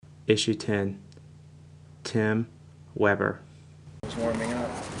Issue 10. Tim Weber. I was warming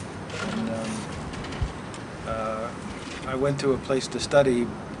up, and I went to a place to study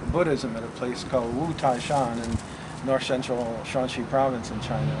Buddhism at a place called Wu Taishan in north-central Shaanxi province in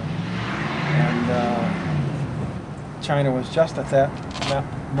China. And China was just at that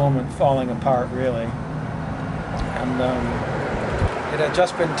moment falling apart, really. And it had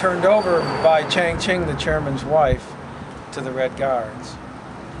just been turned over by Chang Qing, the chairman's wife, to the Red Guards,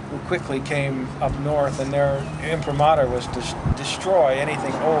 who quickly came up north, and their imprimatur was to destroy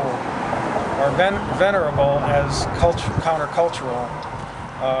anything old or venerable as countercultural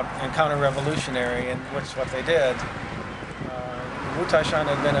and counter-revolutionary, and which is what they did. Wu Taishan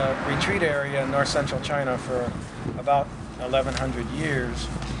had been a retreat area in north-central China for about 1,100 years,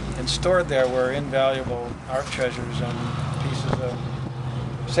 and stored there were invaluable art treasures and pieces of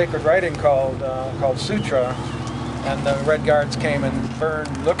sacred writing called sutra. And the Red Guards came and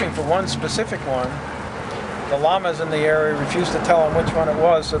burned, looking for one specific one. The lamas in the area refused to tell them which one it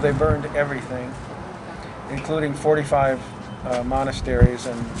was, so they burned everything, including 45 monasteries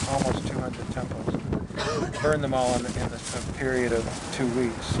and almost 200 temples. Burned them all in a period of 2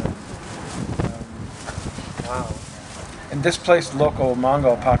 weeks. Wow. And displaced local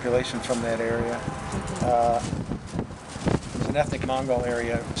Mongol population from that area. It was an ethnic Mongol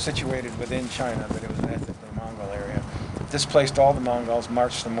area situated within China, but it was an ethnically Mongol area. Displaced all the Mongols,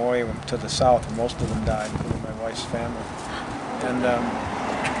 marched them away to the south, and most of them died, including my wife's family.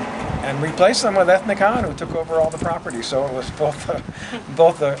 And replaced them with ethnic Han, who took over all the property. So it was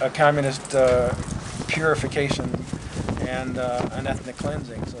both a communist purification and an ethnic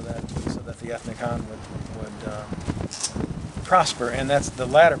cleansing, so that the ethnic Han would prosper. And that's the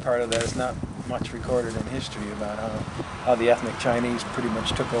latter part of that is not much recorded in history about how the ethnic Chinese pretty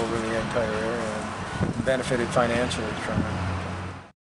much took over the entire area and benefited financially from it.